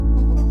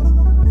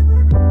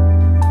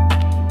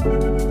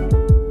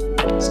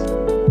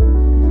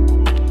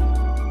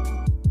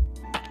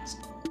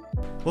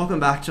Welcome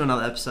back to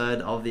another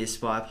episode of the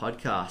Aspire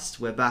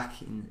podcast. We're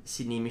back in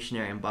Sydney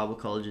Missionary and Bible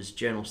College's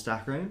Journal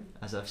Stack Room,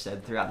 as I've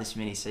said throughout this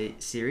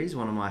mini-series,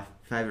 one of my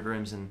favourite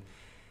rooms in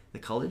the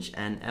college.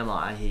 And Emma,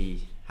 I hear you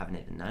haven't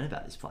even known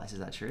about this place, is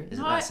that true? Is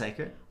it that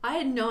secret? I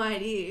had no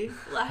idea.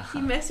 Like, he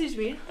messaged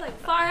me, like,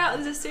 far out,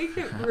 there's a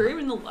secret room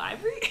in the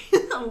library?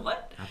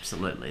 What?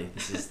 Absolutely.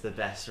 This is the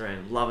best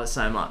room. Love it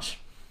so much.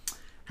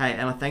 Hey,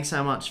 Emma, thanks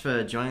so much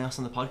for joining us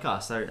on the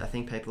podcast. I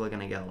think people are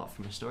going to get a lot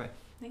from your story.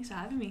 Thanks for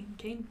having me. I'm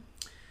keen.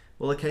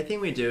 Well, the key thing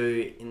we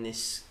do in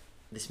this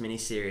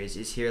mini-series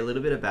is hear a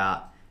little bit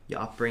about your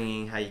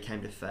upbringing, how you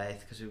came to faith,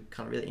 because we're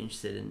kind of really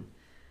interested in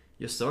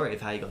your story of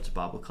how you got to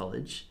Bible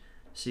college.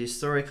 So your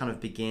story kind of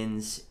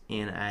begins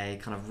in a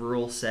kind of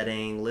rural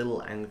setting,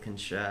 little Anglican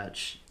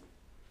church,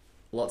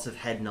 lots of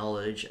head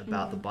knowledge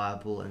about the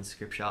Bible and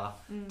scripture.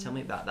 Tell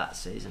me about that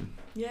season.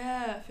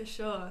 Yeah, for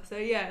sure. So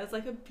yeah, it was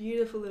like a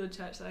beautiful little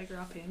church that I grew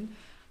up in.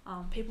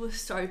 People were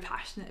so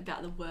passionate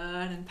about the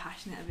word and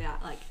passionate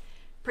about like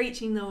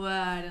preaching the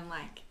word and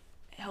like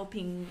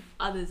helping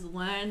others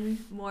learn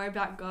more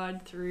about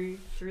God through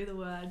the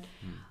word.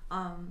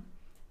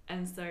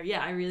 And so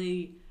yeah, I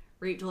really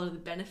reaped a lot of the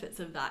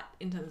benefits of that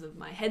in terms of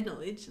my head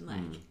knowledge and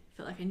like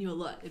felt like I knew a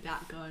lot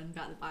about God and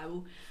about the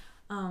Bible.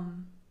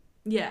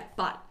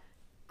 But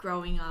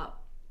growing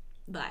up,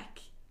 like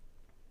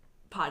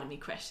part of me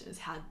questions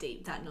how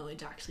deep that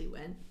knowledge actually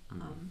went.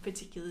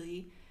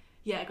 Particularly,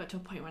 it got to a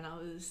point when I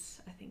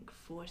was I think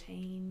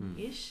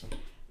 14-ish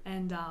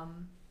and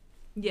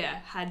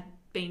had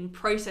been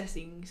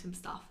processing some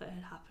stuff that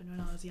had happened when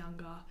I was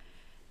younger.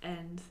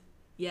 And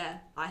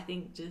I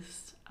think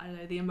just, I don't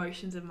know, the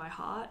emotions of my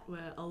heart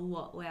were a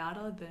lot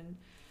louder than,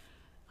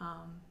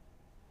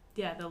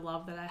 the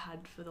love that I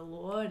had for the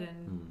Lord.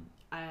 And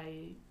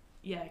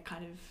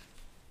kind of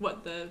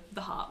what the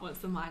heart wants,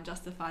 the mind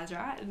justifies,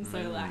 right? And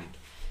so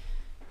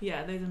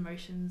those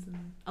emotions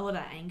and a lot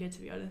of anger, to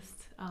be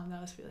honest, that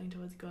I was feeling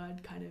towards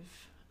God kind of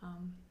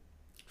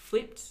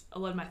flipped a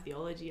lot of my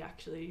theology.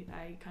 Actually,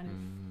 I kind of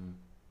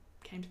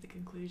came to the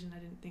conclusion I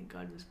didn't think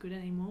God was good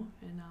anymore,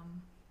 and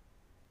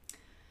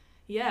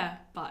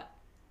but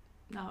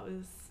no, it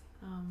was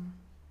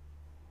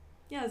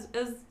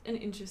an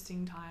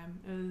interesting time.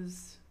 It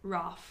was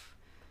rough.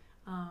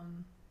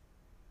 And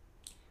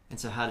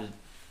so how did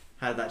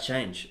that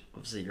change?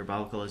 Obviously you're a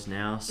Bible college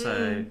now,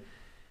 so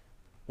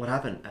what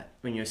happened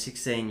when you were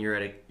 16? You're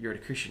at a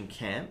Christian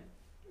camp.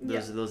 There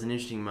was an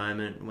interesting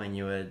moment when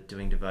you were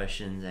doing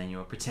devotions and you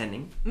were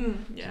pretending to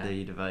do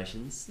your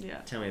devotions.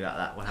 Tell me about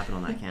that. What happened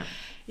on that camp?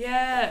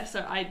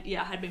 So I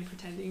had been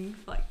pretending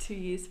for like 2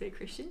 years to be a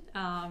Christian,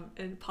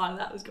 and part of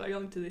that was going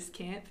on to this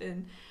camp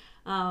and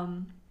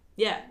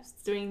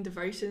doing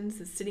devotions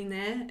and sitting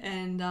there,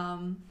 and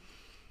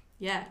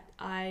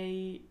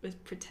I was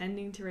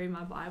pretending to read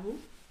my Bible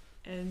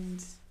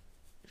and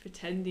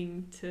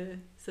pretending to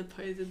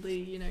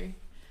supposedly,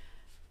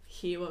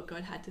 hear what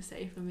God had to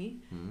say for me.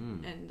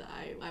 And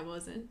I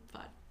wasn't,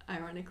 but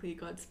ironically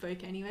God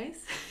spoke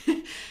anyways.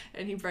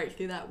 And he broke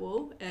through that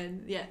wall,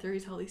 and through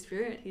his Holy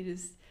Spirit he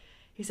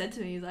said to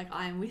me, he's like,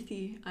 I am with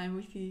you, I'm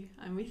with you,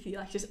 I'm with you,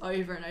 like just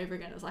over and over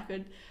again. It was like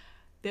the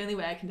only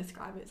way I can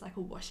describe it is like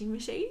a washing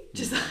machine,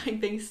 just like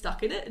being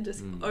stuck in it and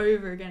just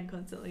over again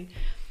constantly.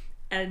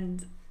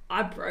 And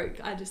I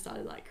just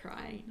started like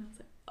crying. I was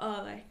like,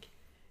 oh, like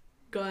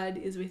God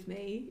is with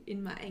me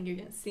in my anger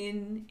against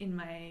sin, in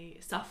my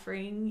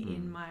suffering,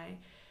 in my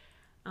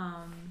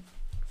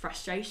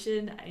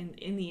frustration,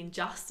 in the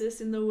injustice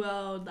in the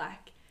world.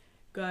 Like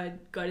God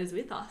is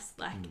with us,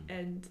 like,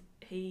 and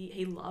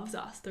he loves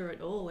us through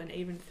it all, and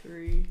even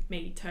through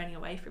me turning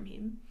away from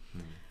him.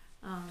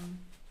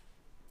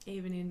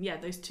 Even in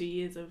those 2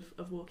 years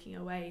of walking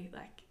away,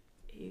 like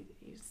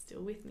he's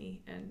still with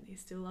me and he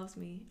still loves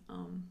me.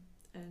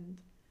 And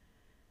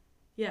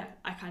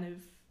I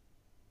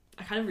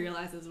kind of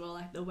realized as well,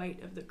 like the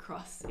weight of the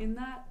cross in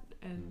that,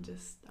 and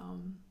just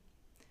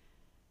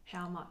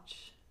how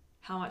much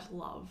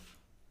love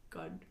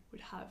God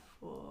would have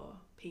for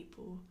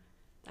people,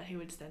 that he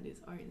would send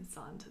his own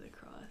son to the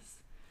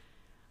cross.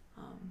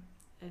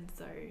 And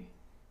so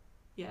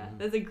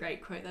there's a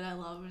great quote that I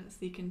love, and it's,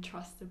 you can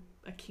trust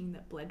a king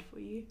that bled for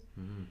you.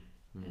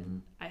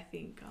 And I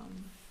think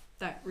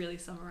that really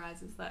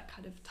summarizes that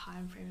kind of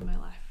time frame in my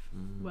life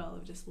well,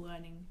 of just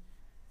learning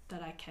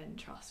that I can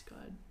trust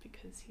God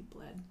because he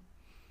bled.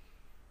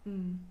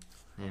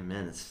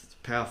 Amen. It's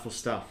powerful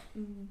stuff.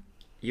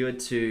 You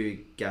had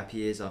 2 gap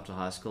years after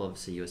high school.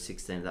 Obviously you were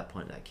 16 at that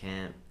point at that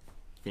camp,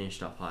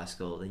 finished up high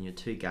school, then you had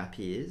 2 gap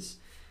years.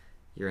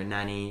 You're a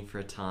nanny for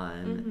a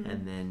time,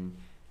 and then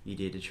you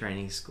did a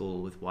training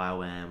school with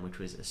YWAM, which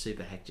was a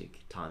super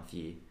hectic time for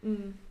you.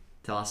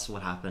 Tell us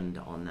what happened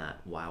on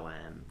that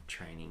YWAM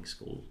training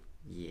school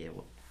year.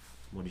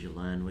 What did you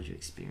learn? What did you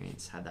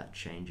experience? How'd that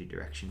change your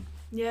direction?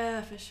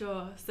 Yeah, for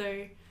sure.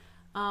 So,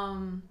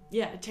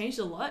 it changed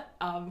a lot.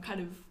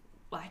 Kind of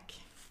like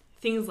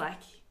things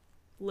like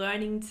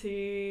learning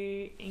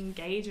to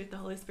engage with the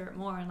Holy Spirit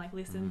more and like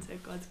listen to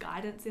God's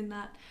guidance in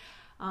that.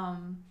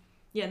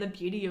 The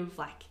beauty of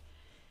like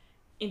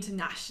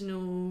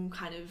international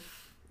kind of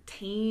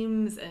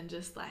teams and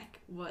just like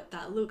what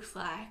that looks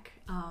like.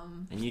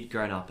 And you'd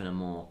grown up in a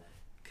more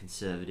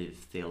conservative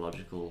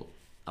theological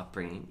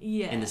upbringing,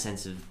 Yeah. in the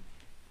sense of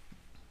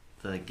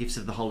the gifts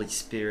of the Holy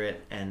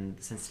Spirit and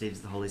the sensitivities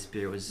of the Holy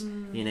Spirit was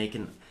unique.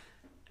 And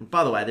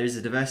by the way, there is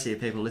a diversity of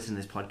people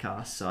listening to this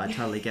podcast, so I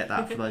totally get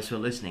that for those who are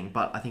listening.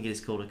 But I think it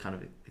is cool to kind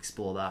of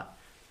explore that.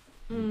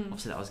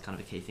 Obviously, that was kind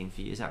of a key thing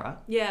for you. Is that right?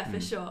 Yeah, for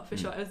sure.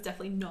 It was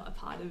definitely not a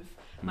part of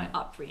my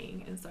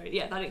upbringing. And so,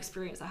 yeah, that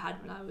experience I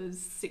had when I was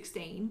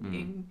 16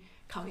 in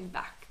coming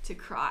back to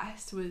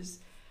Christ was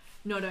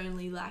not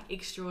only like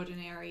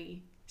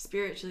extraordinary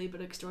spiritually,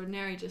 but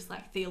extraordinary just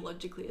like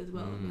theologically as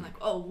well. And like,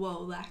 oh,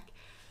 whoa, like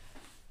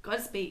God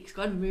speaks,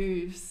 God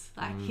moves,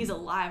 like he's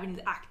alive and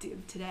he's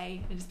active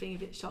today, and just being a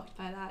bit shocked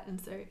by that. And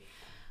so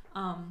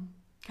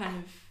kind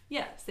of,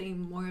 yeah, seeing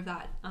more of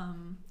that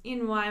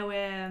in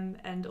YWAM,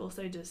 and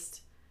also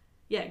just,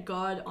 yeah,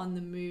 God on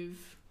the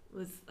move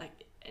was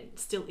like, it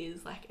still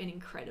is like an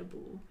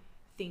incredible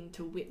thing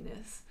to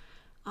witness.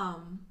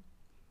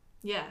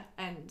 Yeah,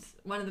 and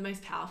one of the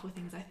most powerful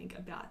things I think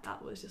about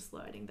that was just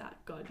learning that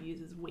God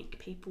uses weak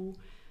people,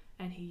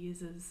 and he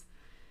uses,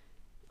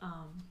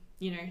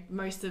 you know,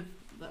 most of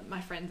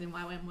my friends in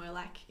YWAM were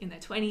like in their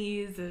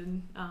 20s,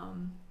 and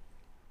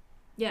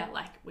yeah,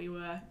 like we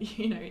were,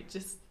 you know,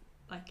 just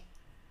like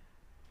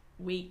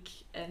weak,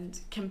 and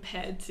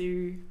compared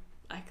to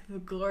like the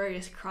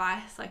glorious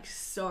Christ, like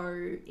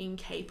so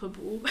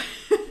incapable,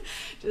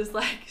 just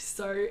like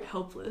so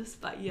helpless,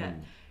 but yet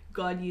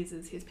God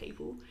uses his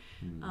people.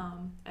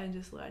 And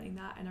just learning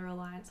that, and a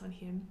reliance on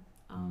him,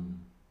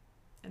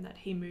 and that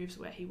he moves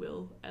where he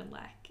will, and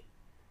like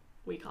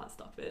we can't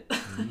stop it.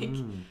 Like,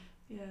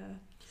 yeah,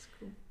 it's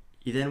cool.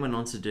 You then went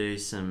on to do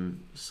some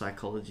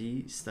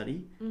psychology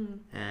study,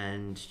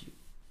 and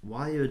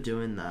while you were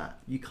doing that,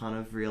 you kind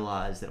of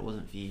realised that it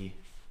wasn't for you.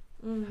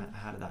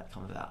 How did that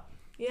come about?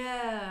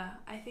 Yeah,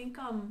 I think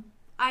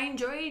I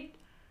enjoyed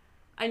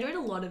a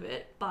lot of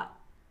it, but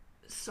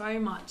so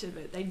much of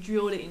it, they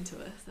drilled it into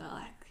us. They're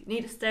like, you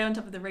need to stay on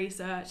top of the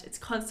research, it's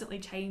constantly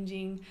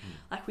changing.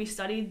 Like we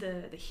studied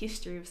the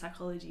history of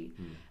psychology,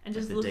 and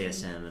just like the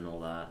DSM and all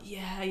that.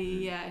 Yeah,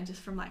 and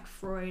just from like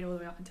Freud all the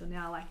way up until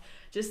now, like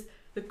just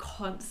the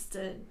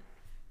constant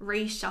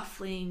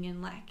reshuffling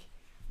and like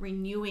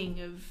renewing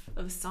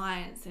of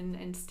science,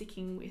 and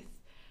sticking with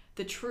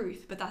the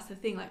truth. But that's the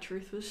thing, like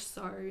truth was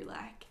so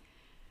like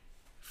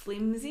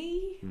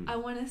flimsy, I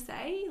want to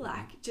say,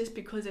 like just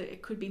because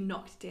it could be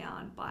knocked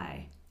down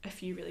by a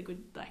few really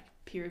good like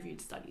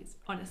peer-reviewed studies,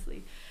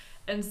 honestly.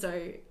 And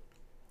so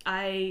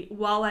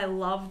while I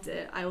loved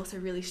it, I also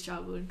really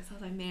struggled, because I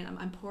was like, man,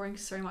 I'm pouring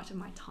so much of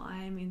my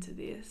time into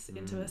this,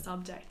 into a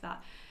subject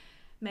that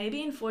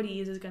maybe in 40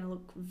 years is going to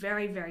look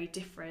very, very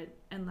different,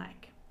 and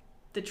like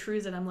the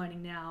truths that I'm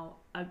learning now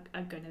are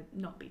going to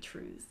not be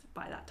truths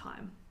by that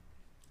time.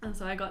 And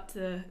so I got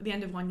to the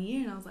end of 1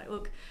 year, and I was like,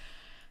 look,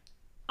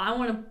 I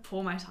want to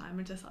pour my time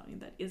into something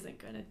that isn't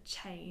going to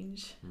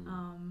change.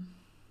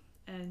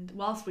 And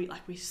whilst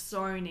we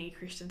so need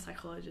Christian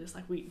psychologists,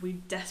 like we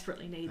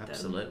desperately need them.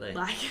 Absolutely.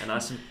 Like, and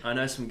I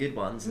know some good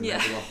ones, and they do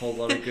a whole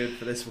lot of good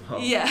for this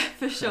world. Yeah,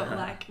 for sure.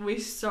 Like we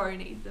so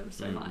need them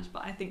so much.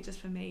 But I think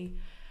just for me,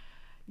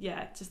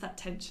 yeah, just that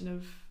tension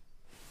of,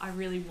 I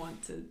really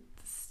want to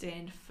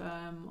stand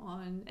firm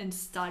on and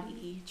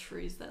study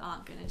truths that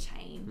aren't going to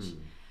change.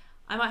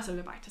 I might still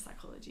go back to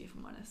psychology if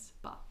I'm honest,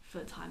 but for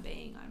the time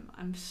being,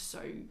 I'm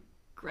so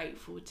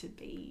grateful to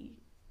be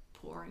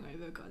poring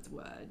over God's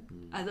word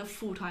as a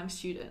full-time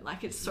student.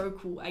 Like it's so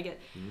cool. I get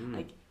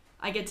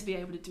to be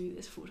able to do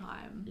this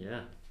full-time.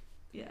 Yeah,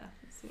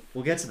 that's it.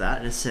 We'll get to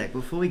that in a sec.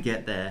 Before we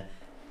get there,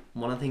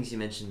 one of the things you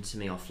mentioned to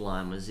me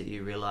offline was that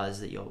you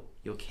realised that your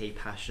key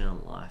passion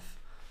in life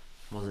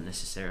wasn't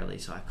necessarily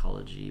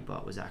psychology,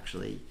 but was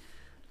actually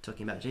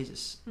talking about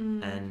Jesus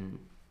and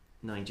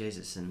knowing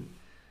Jesus. And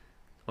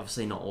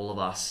obviously not all of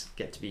us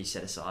get to be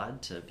set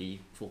aside to be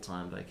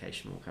full-time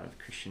vocational kind of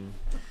Christian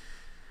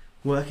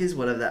workers,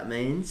 whatever that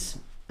means.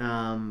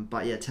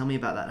 But yeah, tell me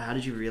about that. How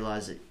did you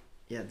realise that,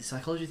 yeah, the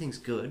psychology thing's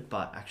good,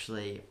 but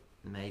actually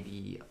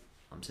maybe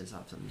I'm set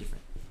aside for something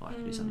different, or I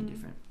can do something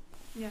different?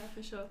 Yeah,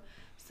 for sure.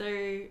 So,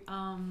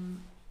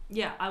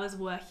 yeah, I was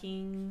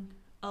working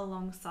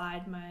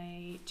alongside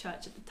my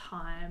church at the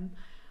time,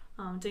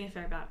 doing a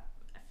fair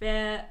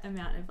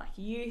amount of like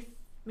youth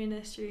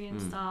ministry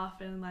and stuff,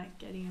 and like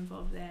getting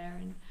involved there.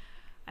 And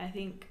I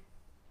think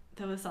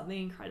there was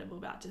something incredible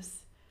about just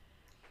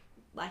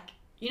like,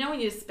 you know,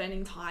 when you're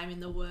spending time in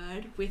the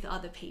Word with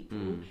other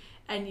people,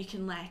 and you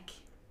can like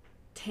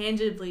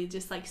tangibly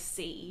just like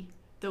see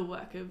the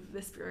work of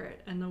the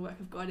Spirit and the work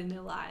of God in their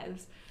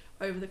lives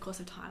over the course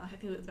of time. Like I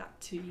think it was about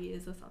 2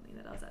 years or something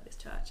that I was at this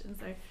church, and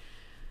so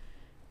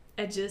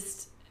it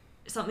just,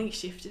 something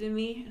shifted in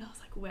me, and I was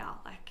like, wow,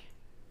 like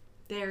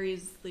there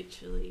is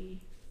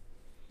literally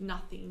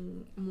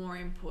nothing more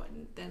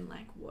important than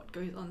like what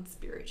goes on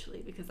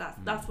spiritually, because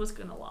that's what's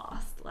gonna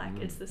last. Like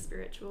it's the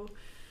spiritual.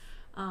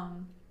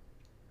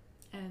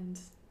 And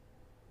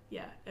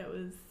yeah,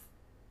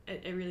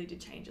 it really did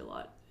change a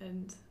lot.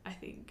 And I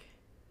think,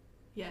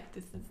 yeah,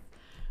 this is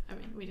I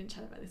mean, we didn't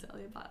chat about this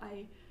earlier, but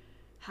I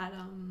had,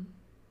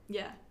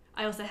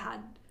 I also had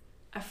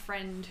a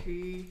friend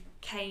who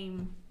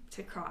came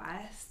to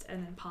Christ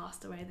and then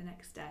passed away the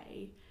next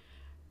day.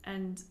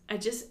 And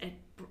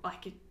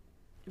it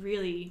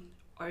really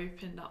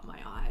opened up my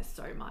eyes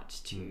so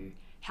much to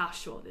how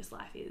short this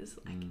life is.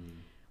 Like,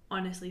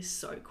 honestly,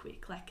 so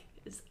quick. Like,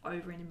 it's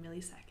over in a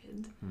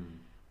millisecond.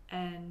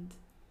 And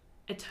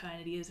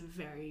eternity is a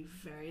very,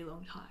 very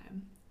long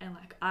time. And,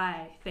 like,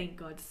 I thank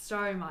God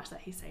so much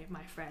that he saved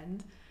my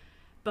friend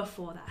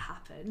before that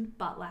happened.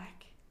 But,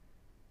 like,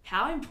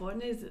 how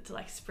important is it to,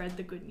 like, spread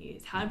the good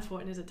news? How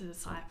important is it to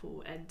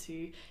disciple and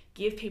to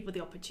give people the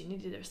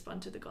opportunity to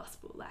respond to the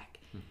gospel? Like,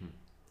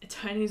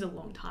 eternity is a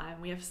long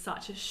time. We have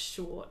such a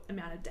short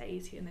amount of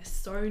days here and they're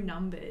so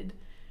numbered.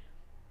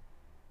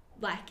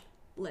 Like,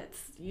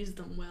 let's use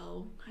them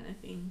well, kind of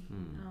thing.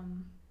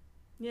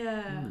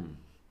 Yeah.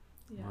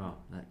 Wow,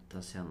 that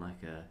does sound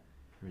like a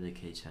really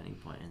key turning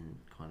point and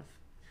kind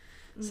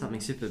of something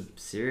super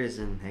serious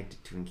and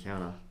hectic to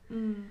encounter.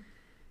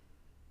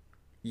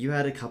 You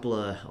had a couple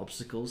of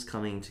obstacles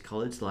coming to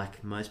college,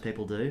 like most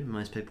people do.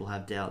 Most people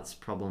have doubts,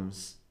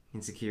 problems,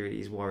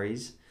 insecurities,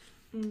 worries.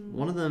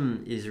 One of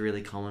them is a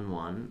really common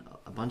one.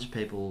 A bunch of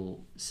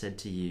people said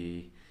to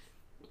you,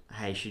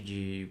 hey, should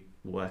you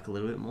work a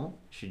little bit more?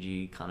 Should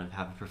you kind of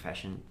have a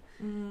profession?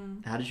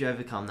 How did you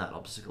overcome that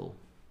obstacle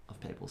of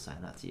people saying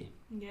that to you?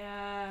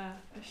 Yeah,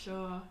 for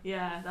sure.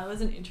 Yeah, that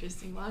was an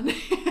interesting one.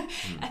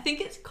 I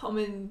think it's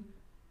common,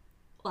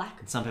 like...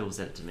 And some people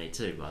said it to me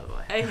too, by the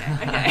way.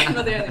 Okay, I'm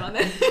not the only one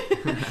then.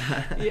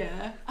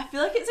 Yeah. I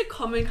feel like it's a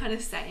common kind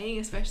of saying,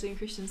 especially in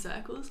Christian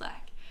circles,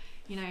 like,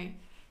 you know,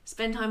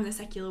 spend time in the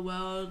secular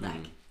world,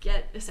 like,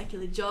 get a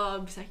secular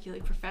job, secular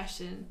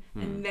profession,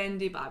 and then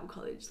do Bible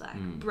college, like,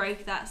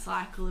 break that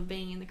cycle of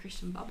being in the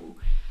Christian bubble,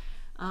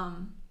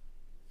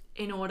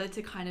 in order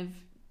to kind of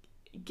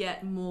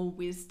get more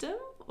wisdom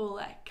or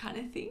like kind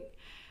of thing.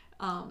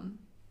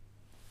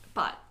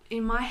 But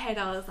in my head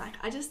I was like,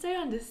 I just don't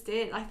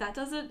understand, like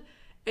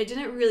it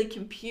didn't really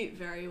compute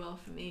very well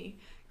for me.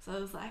 So I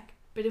was like,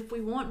 but if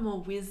we want more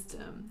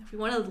wisdom, if we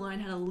want to learn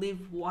how to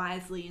live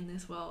wisely in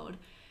this world,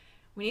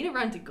 we need to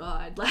run to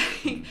God. Like,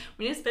 we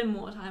need to spend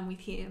more time with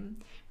him,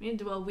 we need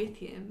to dwell with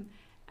him.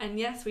 And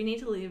yes, we need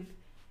to live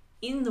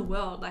in the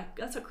world, like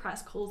that's what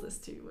Christ calls us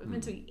to. We're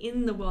meant to be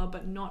in the world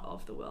but not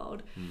of the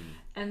world.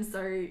 And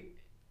so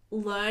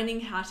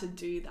learning how to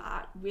do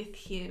that with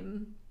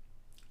him,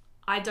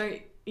 I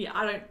don't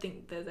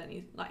think there's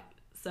any like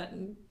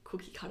certain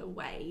cookie cutter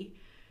way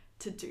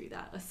to do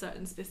that, a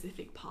certain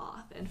specific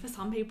path. And for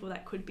some people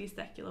that could be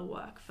secular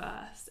work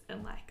first,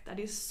 and like that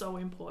is so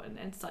important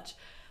and such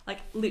like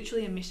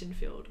literally a mission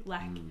field.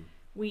 Like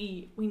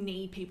we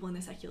need people in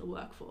the secular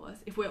workforce.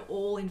 If we're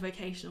all in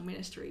vocational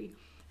ministry,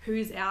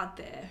 who's out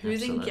there,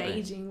 who's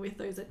engaging with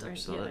those that don't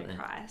yet know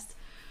Christ?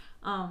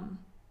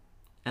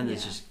 And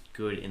there's just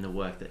good in the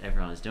work that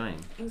everyone is doing.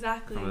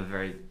 Exactly. From a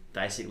very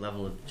basic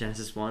level of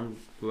Genesis 1,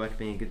 work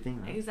being a good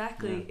thing, right?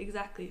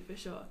 Exactly, for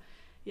sure.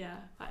 Yeah,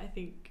 I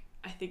think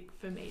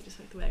for me, just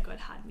like where God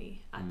had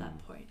me at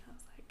that point, I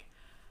was like,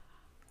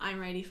 I'm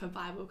ready for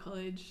Bible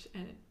college.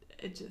 And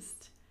it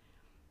just,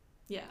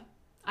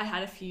 I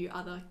had a few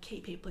other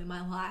key people in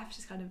my life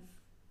just kind of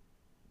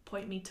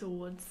point me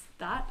towards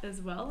that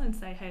as well and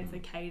say, hey, it's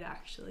okay to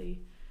actually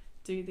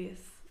do this.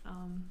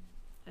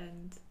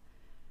 And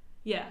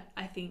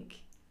I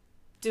think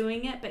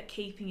doing it but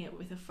keeping it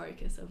with a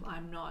focus of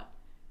I'm not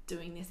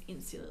doing this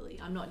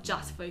insularly. I'm not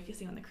just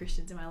focusing on the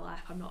Christians in my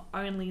life. I'm not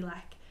only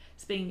like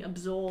just being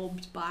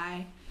absorbed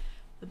by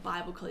the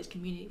Bible college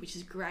community, which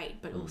is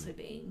great, but also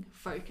being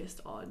focused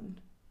on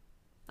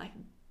like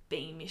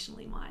being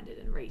missionally minded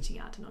and reaching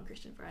out to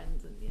non-Christian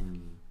friends.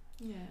 And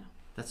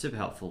that's super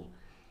helpful.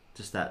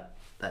 Just that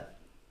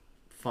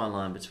fine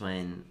line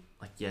between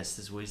like, yes,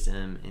 there's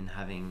wisdom in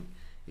having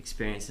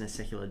experience in a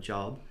secular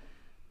job,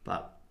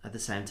 but at the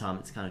same time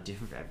it's kind of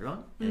different for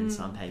everyone. And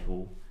some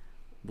people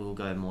will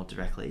go more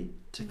directly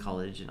to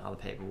college and other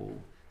people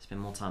will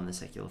spend more time in the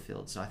secular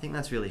field. So I think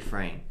that's really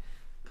freeing,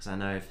 because I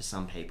know for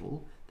some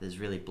people there's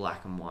really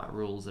black and white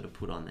rules that are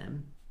put on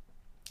them.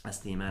 That's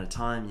the amount of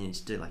time you need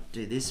to do, like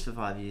do this for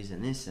 5 years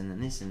and this and then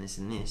this and this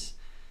and this.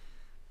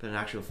 But in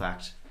actual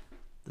fact,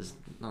 there's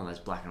none of those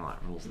black and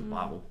white rules in the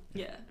Bible.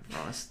 If we're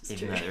honest.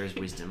 Even though there is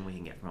wisdom we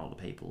can get from older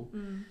people.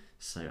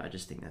 So I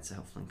just think that's a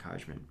helpful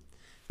encouragement.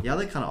 The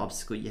other kind of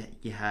obstacle you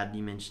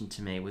mentioned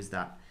to me was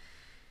that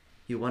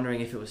you're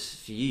wondering if it was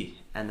for you,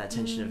 and that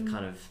tension of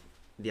kind of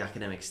the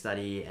academic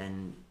study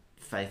and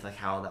faith, like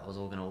how that was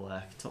all going to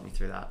work. Talk me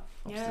through that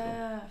obstacle.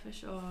 Yeah, for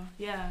sure.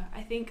 Yeah,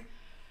 I think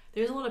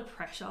there's a lot of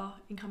pressure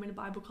in coming to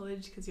Bible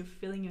college because you're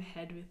filling your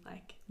head with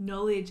like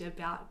knowledge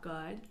about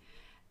God,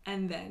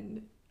 and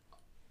then,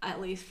 at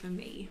least for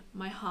me,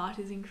 my heart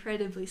is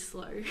incredibly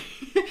slow,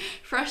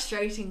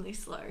 frustratingly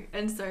slow.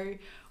 And so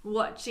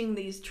watching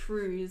these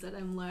truths that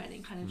I'm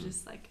learning kind of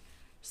just like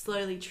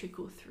slowly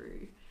trickle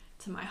through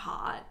to my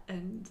heart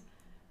and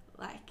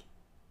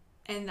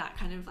that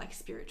kind of like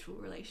spiritual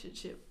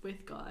relationship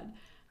with God.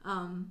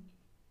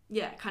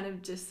 kind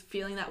of just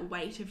feeling that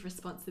weight of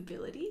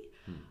responsibility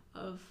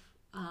of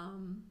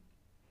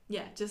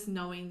just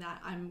knowing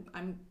that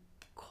I'm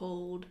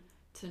called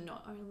to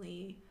not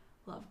only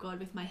love God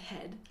with my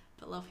head,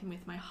 but love him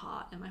with my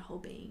heart and my whole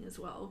being as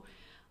well,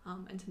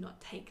 and to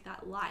not take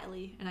that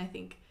lightly. And I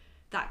think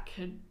that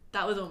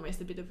was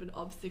almost a bit of an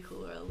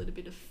obstacle or a little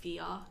bit of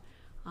fear,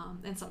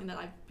 and something that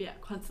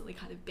I've constantly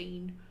kind of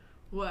been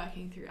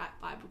working through at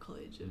Bible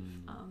College of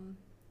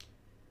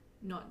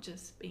not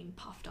just being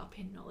puffed up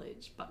in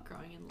knowledge, but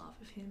growing in love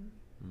of him.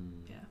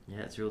 Yeah,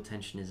 it's real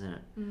tension, isn't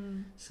it?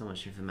 So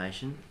much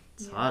information.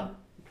 It's hard.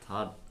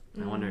 I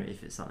wonder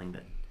if it's something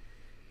that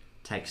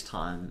takes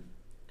time,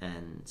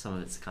 and some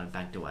of it's kind of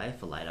banked away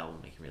for later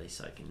when we can really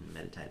soak and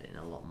meditate in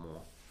a lot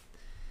more.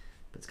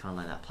 But it's kind of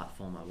like that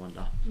platform, I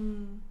wonder.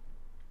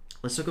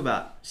 Let's talk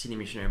about Sydney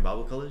Missionary and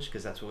Bible College,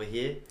 because that's where we're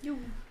here.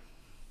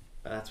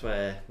 That's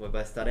where we're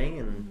both studying,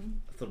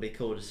 and I thought it'd be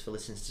cool just for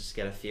listeners to just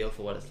get a feel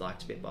for what it's like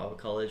to be at Bible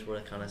College, what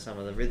are kind of some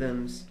of the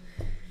rhythms.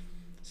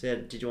 So yeah,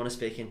 did you want to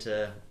speak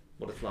into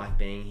what it's like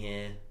being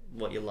here,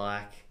 what you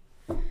like,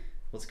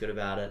 what's good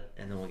about it,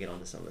 and then we'll get on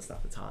to some of the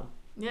stuff that's hard.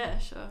 Yeah,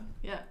 sure.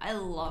 Yeah, I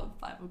love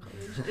Bible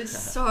College. It's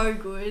so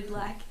good.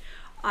 Like,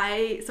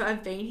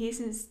 I've been here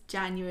since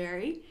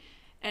January,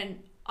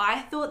 and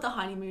I thought the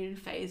honeymoon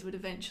phase would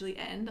eventually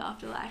end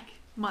after like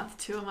month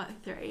 2 or month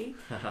 3.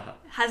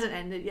 Hasn't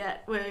ended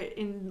yet. We're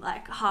in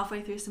like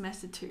halfway through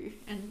semester 2,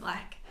 and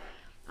like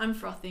I'm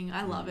frothing.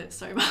 I love it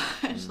so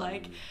much.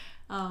 Like,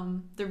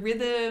 the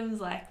rhythms,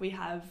 like we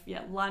have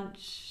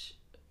lunch.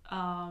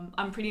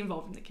 I'm pretty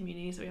involved in the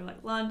community, so we have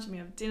like lunch and we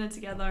have dinner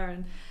together,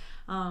 and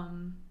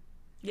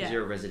because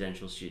you're a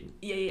residential student.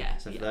 Yeah.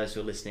 So for those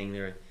who are listening,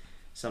 there are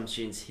some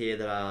students here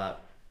that are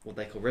what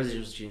they call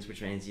residential students,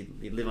 which means you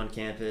live on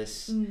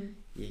campus,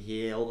 you're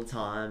here all the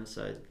time.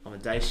 So I'm a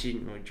day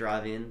student and we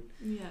drive in.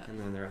 Yeah. And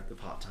then they're at the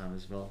part-time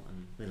as well,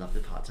 and we love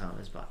the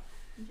part-timers, but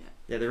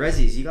the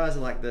resis, you guys are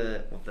like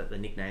the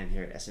nickname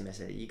here at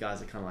SMSA, you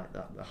guys are kind of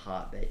like the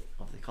heartbeat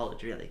of the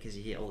college, really, because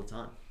you're here all the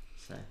time.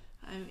 So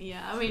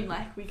I mean,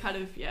 like, we kind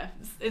of,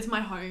 it's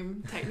my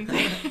home,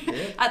 technically.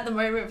 At the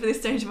moment, for this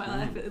stage of my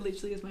life, it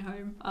literally is my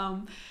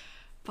home.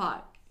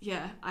 But,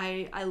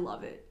 I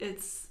love it.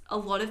 It's a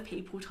lot of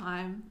people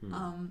time.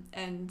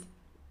 And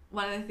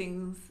one of the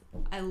things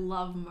I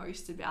love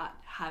most about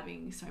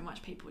having so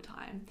much people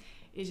time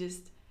is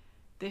just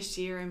the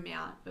sheer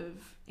amount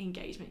of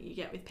engagement you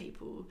get with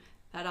people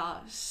that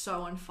are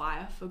so on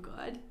fire for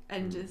God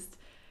and just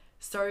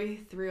so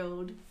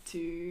thrilled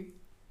to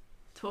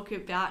talk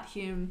about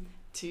him,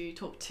 to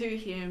talk to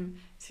him,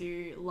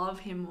 to love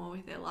him more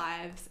with their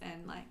lives.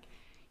 And like,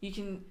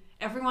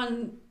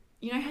 everyone,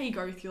 you know how you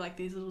go through like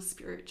these little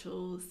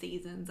spiritual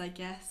seasons, I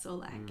guess, or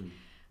like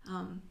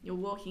you're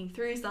walking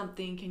through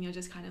something and you're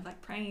just kind of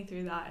like praying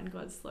through that, and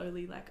God's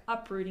slowly like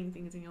uprooting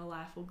things in your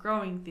life or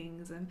growing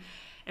things, and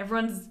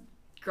everyone's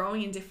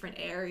growing in different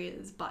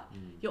areas, but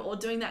you're all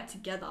doing that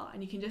together,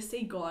 and you can just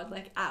see God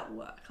like at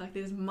work, like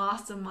this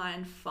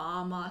mastermind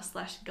farmer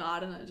 /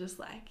 gardener, just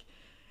like,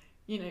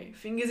 you know,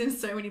 fingers in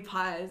so many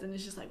pies, and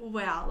it's just like,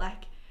 wow.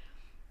 Like,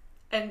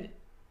 and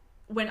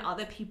when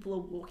other people are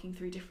walking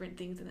through different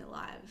things in their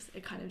lives,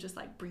 it kind of just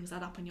like brings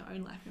that up in your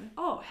own life. You're like,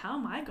 oh, how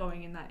am I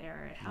going in that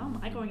area? How am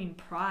I going in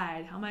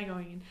pride? How am I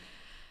going in,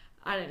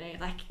 I don't know,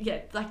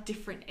 like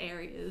different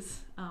areas.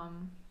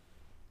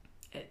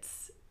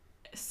 It's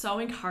so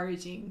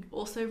encouraging,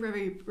 also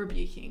very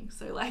rebuking.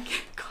 So like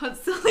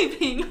constantly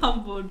being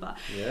humbled, but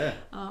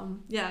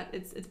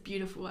it's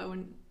beautiful.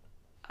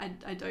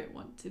 I don't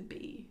want to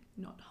be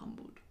not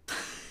humbled.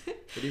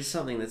 It is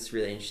something that's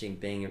really interesting,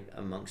 being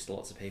amongst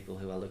lots of people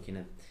who are looking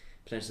to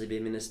potentially be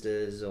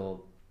ministers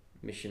or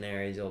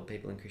missionaries or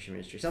people in Christian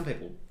ministry. Some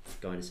people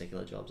go into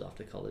secular jobs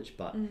after college,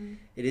 but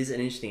it is an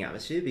interesting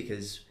atmosphere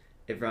because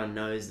everyone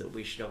knows that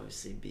we should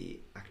obviously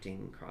be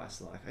acting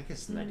Christ-like. I guess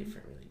it's no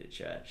different really to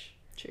church.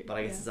 True. But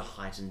I guess it's a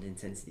heightened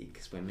intensity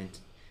because we're meant to,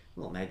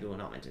 well, maybe we're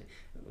not meant to,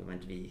 we're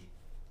meant to be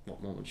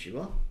more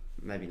mature.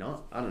 Maybe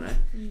not. I don't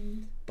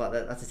know. But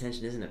that's a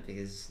tension, isn't it?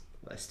 Because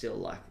we're still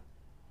like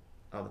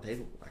other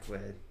people. Like,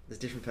 there's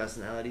different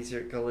personalities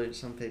here at college.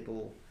 Some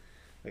people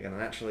are going to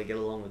naturally get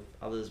along with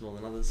others more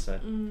than others. So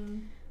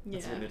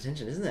that's a bit of a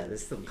tension, isn't it?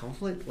 There's still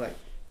conflict. Like,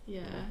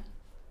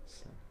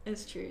 so.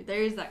 It's true.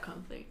 There is that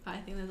conflict. But I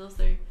think there's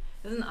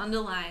an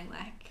underlying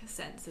like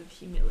sense of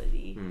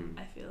humility.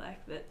 I feel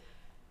like that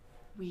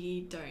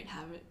we don't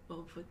have it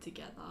all put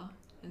together,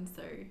 and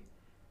so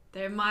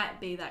there might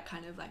be that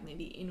kind of like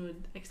maybe inward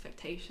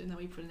expectation that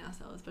we put in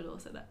ourselves, but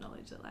also that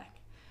knowledge that like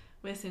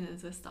we're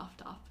sinners, we're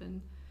stuffed up,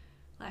 and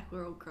like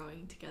we're all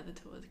growing together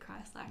towards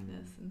Christ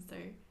likeness. And so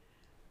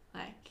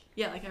like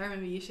I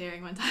remember you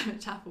sharing one time at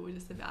chapel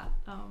just about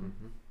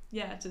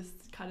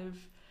just kind of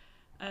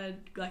a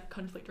like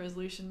conflict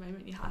resolution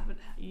moment you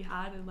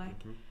had, and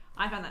like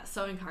I found that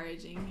so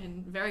encouraging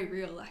and very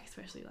real, like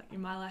especially like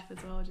in my life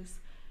as well, just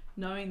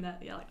knowing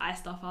that like I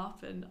stuff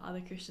up and other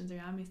Christians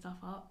around me stuff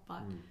up,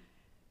 but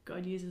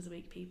God uses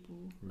weak people.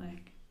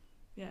 Like,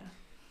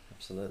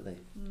 absolutely.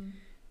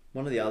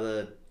 One of the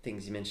other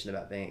things you mentioned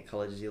about being at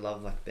college is you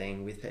love like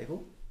being with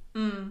people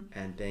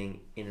and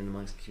being in and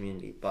amongst the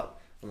community. But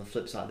on the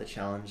flip side, the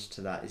challenge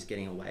to that is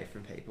getting away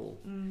from people.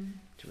 Do you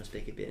want to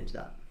speak a bit into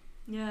that?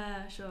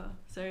 Yeah, sure.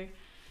 So,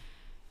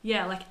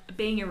 yeah, like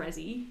being a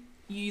resi,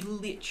 you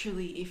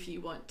literally, if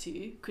you want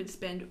to, could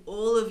spend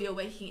all of your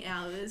waking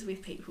hours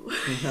with people.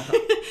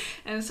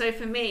 And so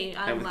for me,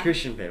 I'm and with like...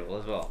 Christian people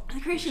as well. The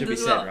Christians Should be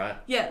as well. said, right?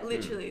 Yeah,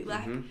 literally.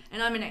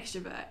 And I'm an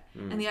extrovert.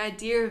 And the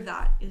idea of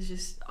that is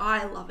just,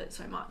 I love it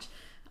so much.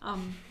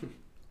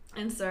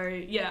 And so,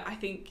 yeah, I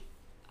think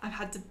I've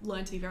had to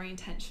learn to be very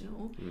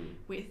intentional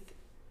with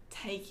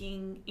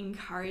taking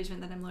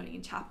encouragement that I'm learning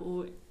in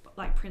chapel,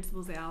 like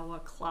principles hour,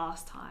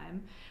 class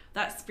time,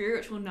 that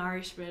spiritual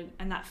nourishment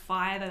and that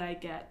fire that I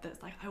get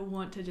that's like, I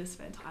want to just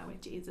spend time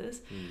with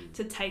Jesus,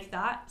 to take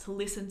that, to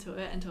listen to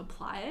it and to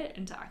apply it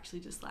and to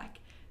actually just like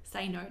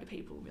say no to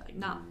people and be like,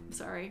 nah,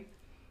 sorry,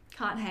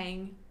 can't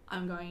hang,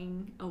 I'm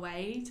going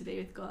away to be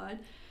with God,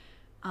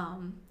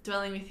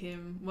 dwelling with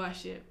him,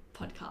 worship,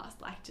 podcast,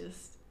 like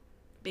just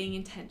being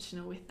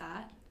intentional with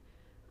that.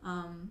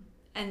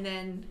 And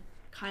then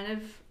kind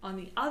of on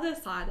the other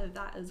side of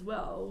that as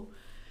well,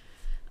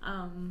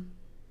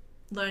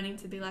 learning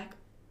to be like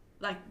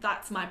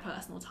that's my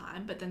personal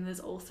time, but then there's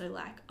also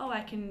like, oh,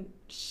 I can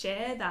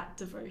share that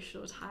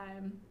devotional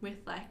time with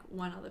like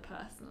one other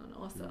person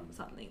or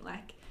something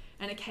like,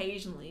 and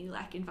occasionally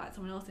like invite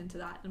someone else into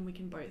that and we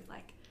can both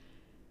like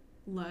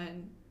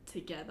learn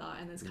together.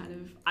 And there's kind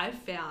of, I've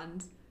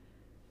found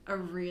a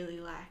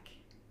really like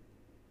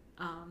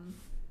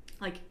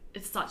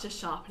it's such a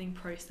sharpening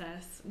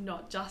process,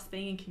 not just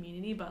being in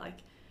community, but like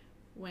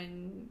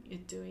when you're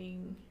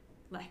doing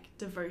like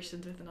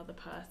devotions with another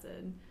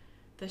person,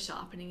 the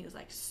sharpening is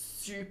like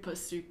super,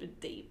 super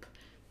deep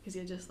because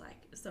you're just like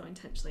so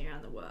intentionally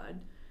around the word.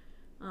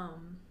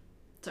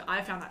 So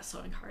I found that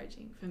so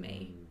encouraging for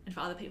me and for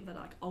other people that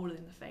are like older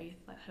in the faith,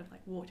 like have like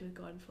walked with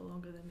God for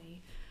longer than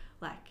me,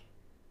 like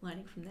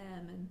learning from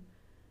them. And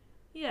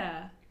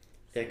yeah,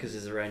 because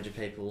there's a range of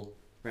people,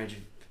 range of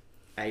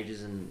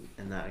ages and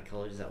that at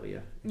college. Is that what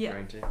you're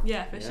referring to?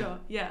 Yeah, for sure.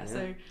 Yeah.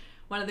 So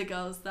one of the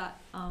girls that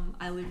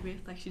I live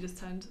with, like she just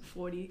turned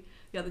 40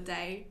 the other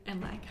day, and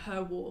like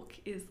her walk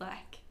is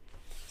like,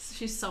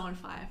 she's so on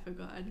fire for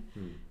God.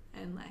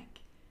 And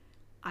like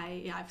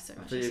I have so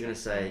much. I thought you were going to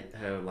say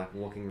her like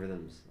walking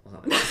rhythms or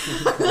something.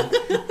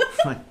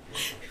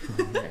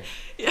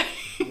 Yeah.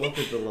 Walk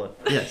with the Lord.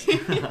 Yes.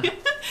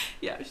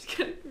 Yeah, she's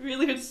got a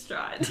really good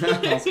stride.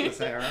 I was going to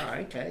say,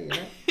 alright, okay,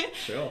 yeah,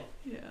 sure.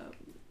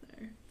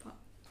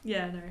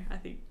 No, I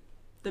think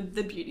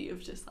the beauty of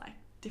just like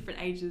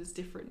different ages,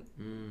 different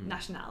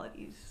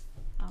nationalities.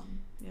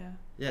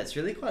 Yeah, it's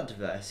really quite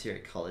diverse here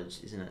at college,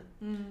 isn't it?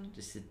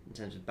 Just in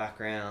terms of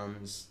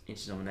backgrounds,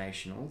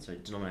 interdenominational, so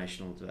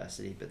denominational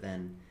diversity, but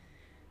then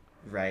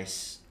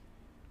race,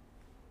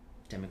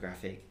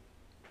 demographic,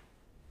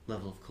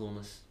 level of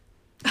coolness.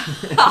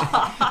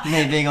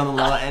 Me being on the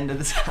lower end of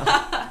the scale.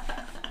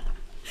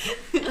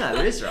 No,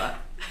 it is, right?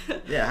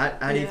 Yeah,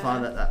 how do you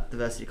find that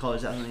diversity at college?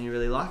 Is that something you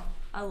really like?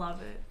 I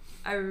love it.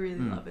 I really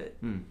love it.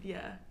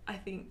 Yeah, I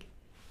think,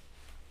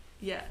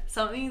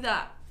 something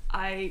that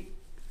I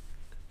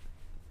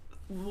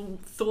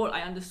thought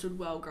I understood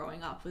well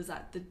growing up was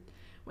that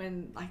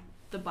when like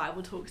the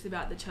Bible talks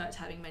about the church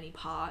having many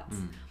parts,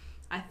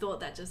 I thought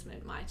that just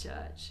meant my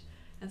church.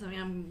 And something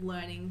I'm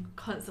learning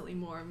constantly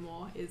more and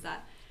more is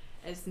that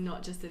it's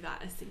not just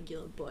about a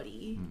singular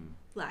body,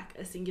 like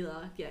a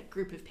singular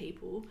group of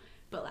people,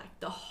 but like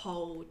the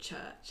whole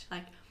church,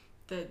 like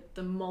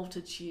the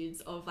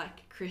multitudes of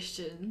like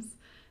Christians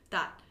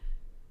that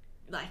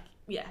like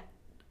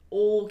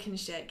all can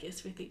share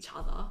gifts with each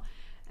other.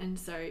 And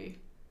so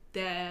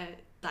there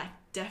like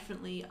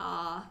definitely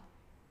are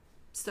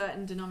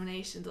certain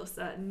denominations or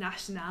certain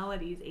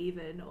nationalities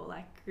even, or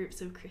like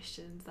groups of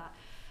Christians that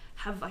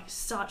have like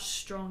such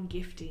strong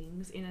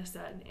giftings in a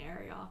certain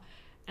area.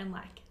 And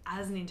like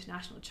as an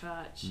international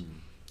church,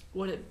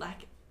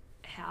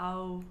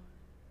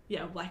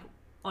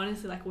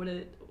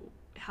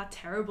 how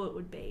terrible it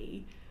would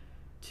be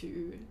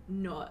to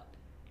not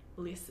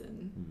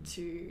listen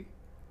to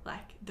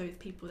like those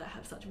people that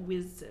have such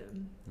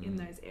wisdom in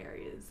those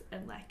areas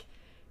and like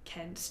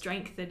can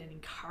strengthen and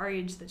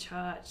encourage the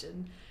church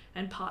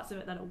and parts of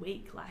it that are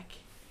weak.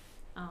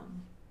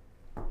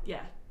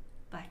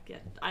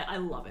 I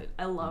love it.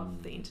 I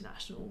love the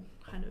international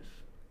kind of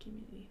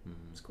community.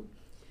 It's cool.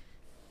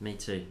 Me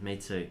too.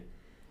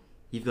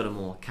 You've got a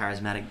more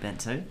charismatic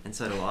bent too, and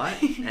so do I.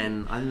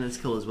 And I think that's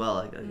cool as well.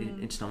 Like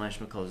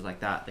interdenominational colleges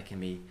like that can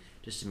be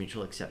just a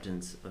mutual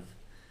acceptance of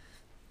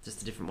just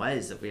the different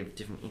ways that we have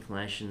different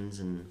inclinations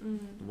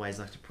and ways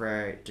like to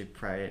do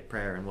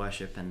prayer and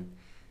worship. And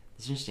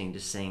it's interesting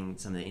just seeing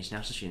some of the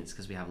international students,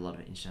 because we have a lot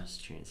of international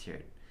students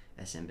here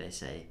at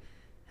SMBC,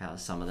 how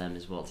some of them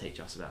as well teach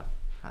us about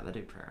how they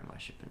do prayer and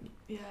worship and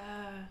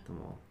the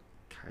more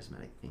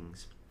charismatic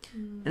things.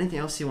 Anything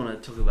else you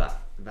want to talk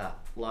about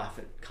life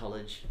at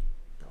college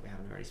that we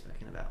haven't already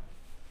spoken about?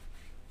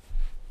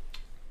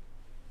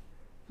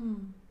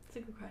 That's a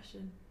good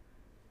question.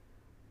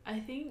 I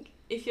think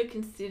if you're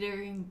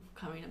considering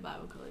coming to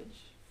Bible college,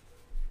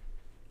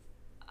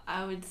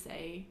 I would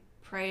say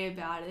pray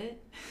about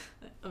it.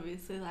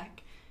 Obviously,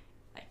 like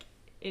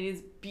it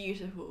is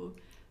beautiful,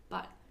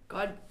 but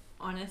God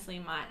honestly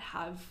might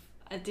have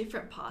a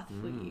different path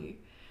for you.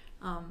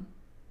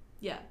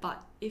 Yeah,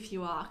 but if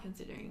you are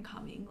considering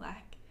coming,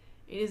 like,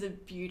 it is a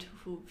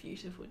beautiful,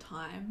 beautiful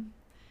time.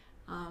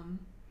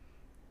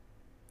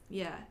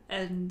 Yeah,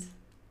 and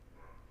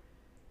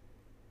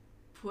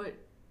I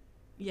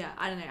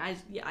don't know,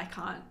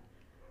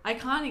 I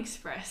can't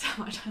express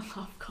how much I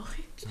love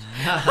college.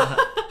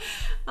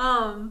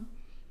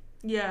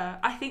 Yeah,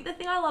 I think the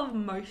thing I love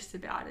most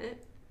about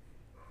it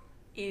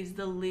is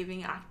the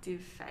living,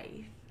 active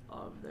faith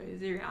of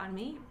those around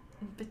me,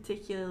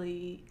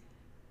 particularly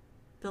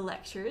the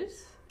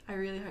lecturers. I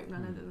really hope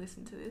none of them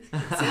listen to this,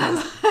 'cause it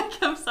sounds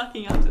like I'm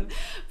sucking up to them.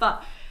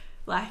 But,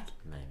 like...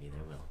 Maybe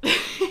they will.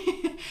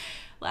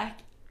 Like,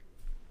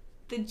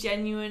 the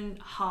genuine,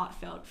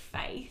 heartfelt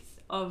faith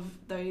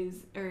of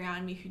those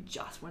around me who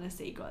just want to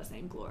see God's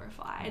name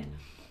glorified.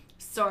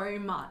 So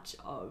much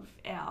of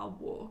our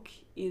walk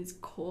is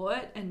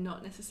caught and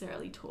not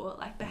necessarily taught.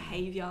 Like,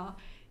 behaviour,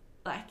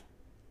 like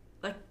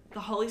the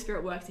Holy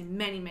Spirit works in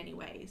many, many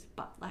ways,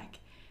 but, like,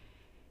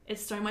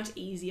 it's so much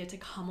easier to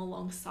come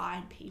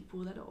alongside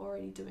people that are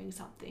already doing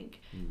something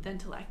than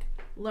to, like,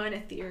 learn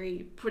a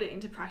theory, put it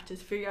into practice,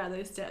 figure out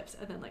those steps,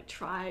 and then, like,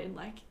 try and,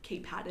 like,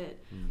 keep at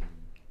it.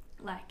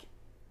 Like,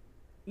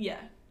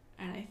 yeah.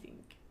 And I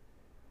think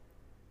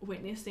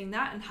witnessing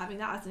that and having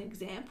that as an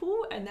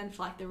example, and then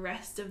for, like, the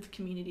rest of the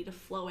community to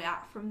flow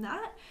out from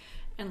that,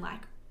 and,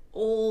 like,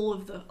 all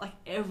of the, like,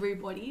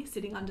 everybody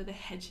sitting under the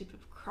headship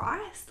of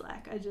Christ,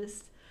 like,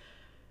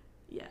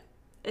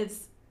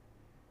 it's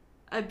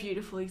a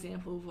beautiful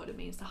example of what it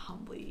means to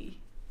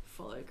humbly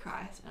follow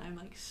Christ, and I'm,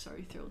 like, so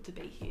thrilled to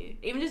be here.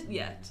 Even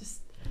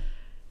just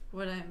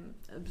what I'm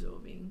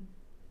absorbing.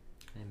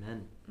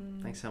 Amen.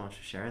 Thanks so much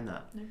for sharing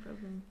that. No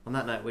problem. On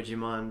that note, would you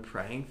mind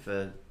praying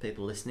for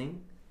people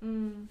listening?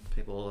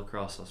 People all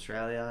across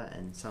Australia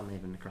and some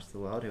even across the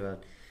world who are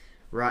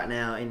right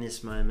now in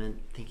this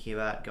moment thinking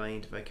about going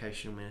into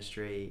vocational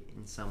ministry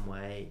in some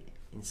way,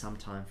 in some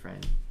time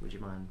frame. Would you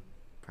mind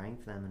praying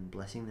for them and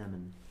blessing them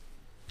and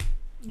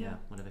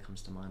whatever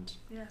comes to mind?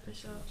 Yeah, for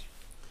sure.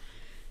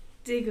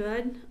 Dear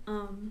God,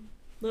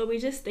 Lord, we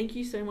just thank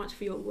you so much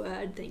for your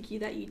word. Thank you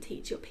that you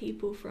teach your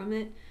people from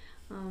it.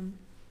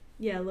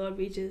 Lord,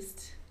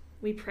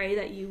 we pray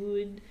that you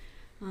would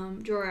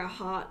draw our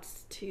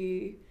hearts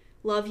to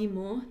love you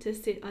more, to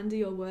sit under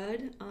your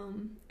word,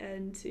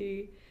 and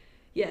to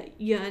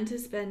yearn to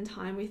spend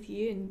time with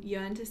you, and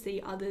yearn to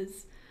see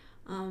others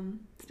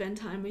spend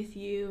time with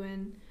you.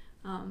 And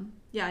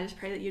I just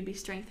pray that you'd be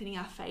strengthening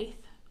our faith.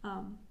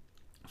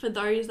 For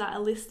those that are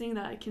listening,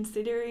 that are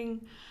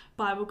considering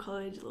Bible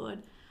college,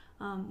 Lord,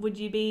 would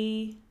you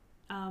be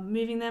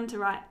moving them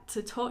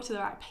to talk to the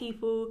right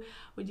people?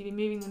 Would you be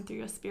moving them through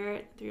your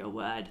spirit, through your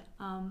word,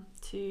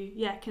 to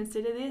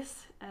consider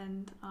this?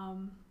 And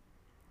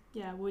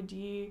would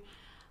you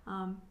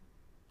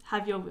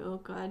have your will,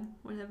 God,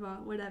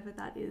 whatever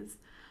that is.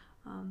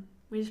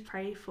 We just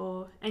pray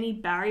for any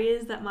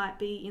barriers that might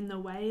be in the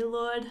way,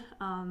 Lord.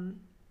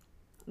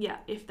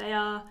 If they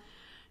are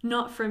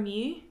not from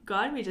you,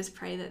 God, we just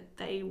pray that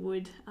they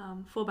would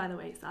fall by the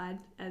wayside,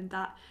 and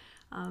that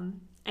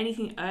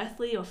anything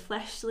earthly or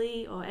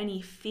fleshly, or any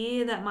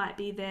fear that might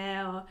be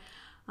there, or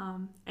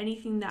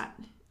anything that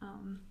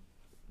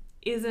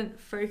isn't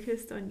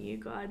focused on you,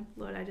 God,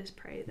 Lord, I just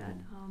pray that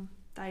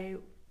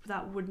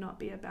that would not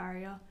be a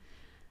barrier.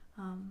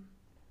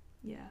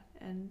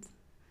 And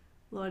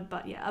Lord,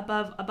 but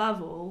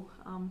above all,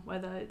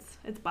 whether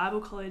it's Bible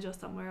college or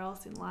somewhere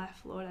else in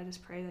life, Lord, I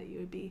just pray that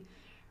you would be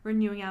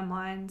renewing our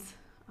minds,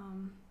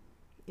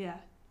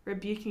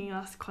 rebuking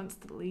us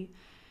constantly,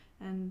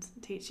 and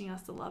teaching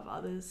us to love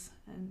others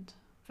and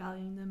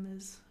valuing them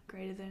as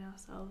greater than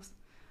ourselves.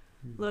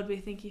 Lord, we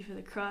thank you for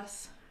the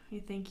cross. We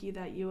thank you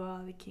that you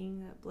are the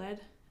King that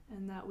bled,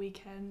 and that we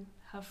can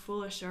have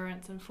full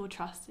assurance and full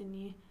trust in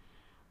you.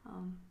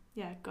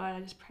 God,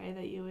 I just pray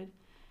that you would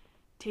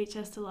teach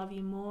us to love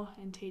you more,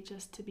 and teach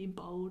us to be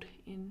bold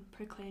in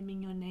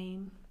proclaiming your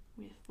name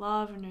with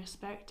love and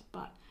respect,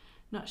 but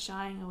not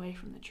shying away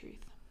from the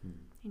truth.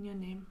 In your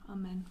name,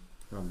 amen.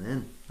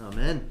 Amen.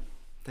 Amen.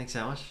 Thanks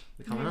so much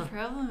for coming on. No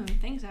problem.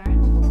 Thanks,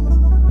 Aaron.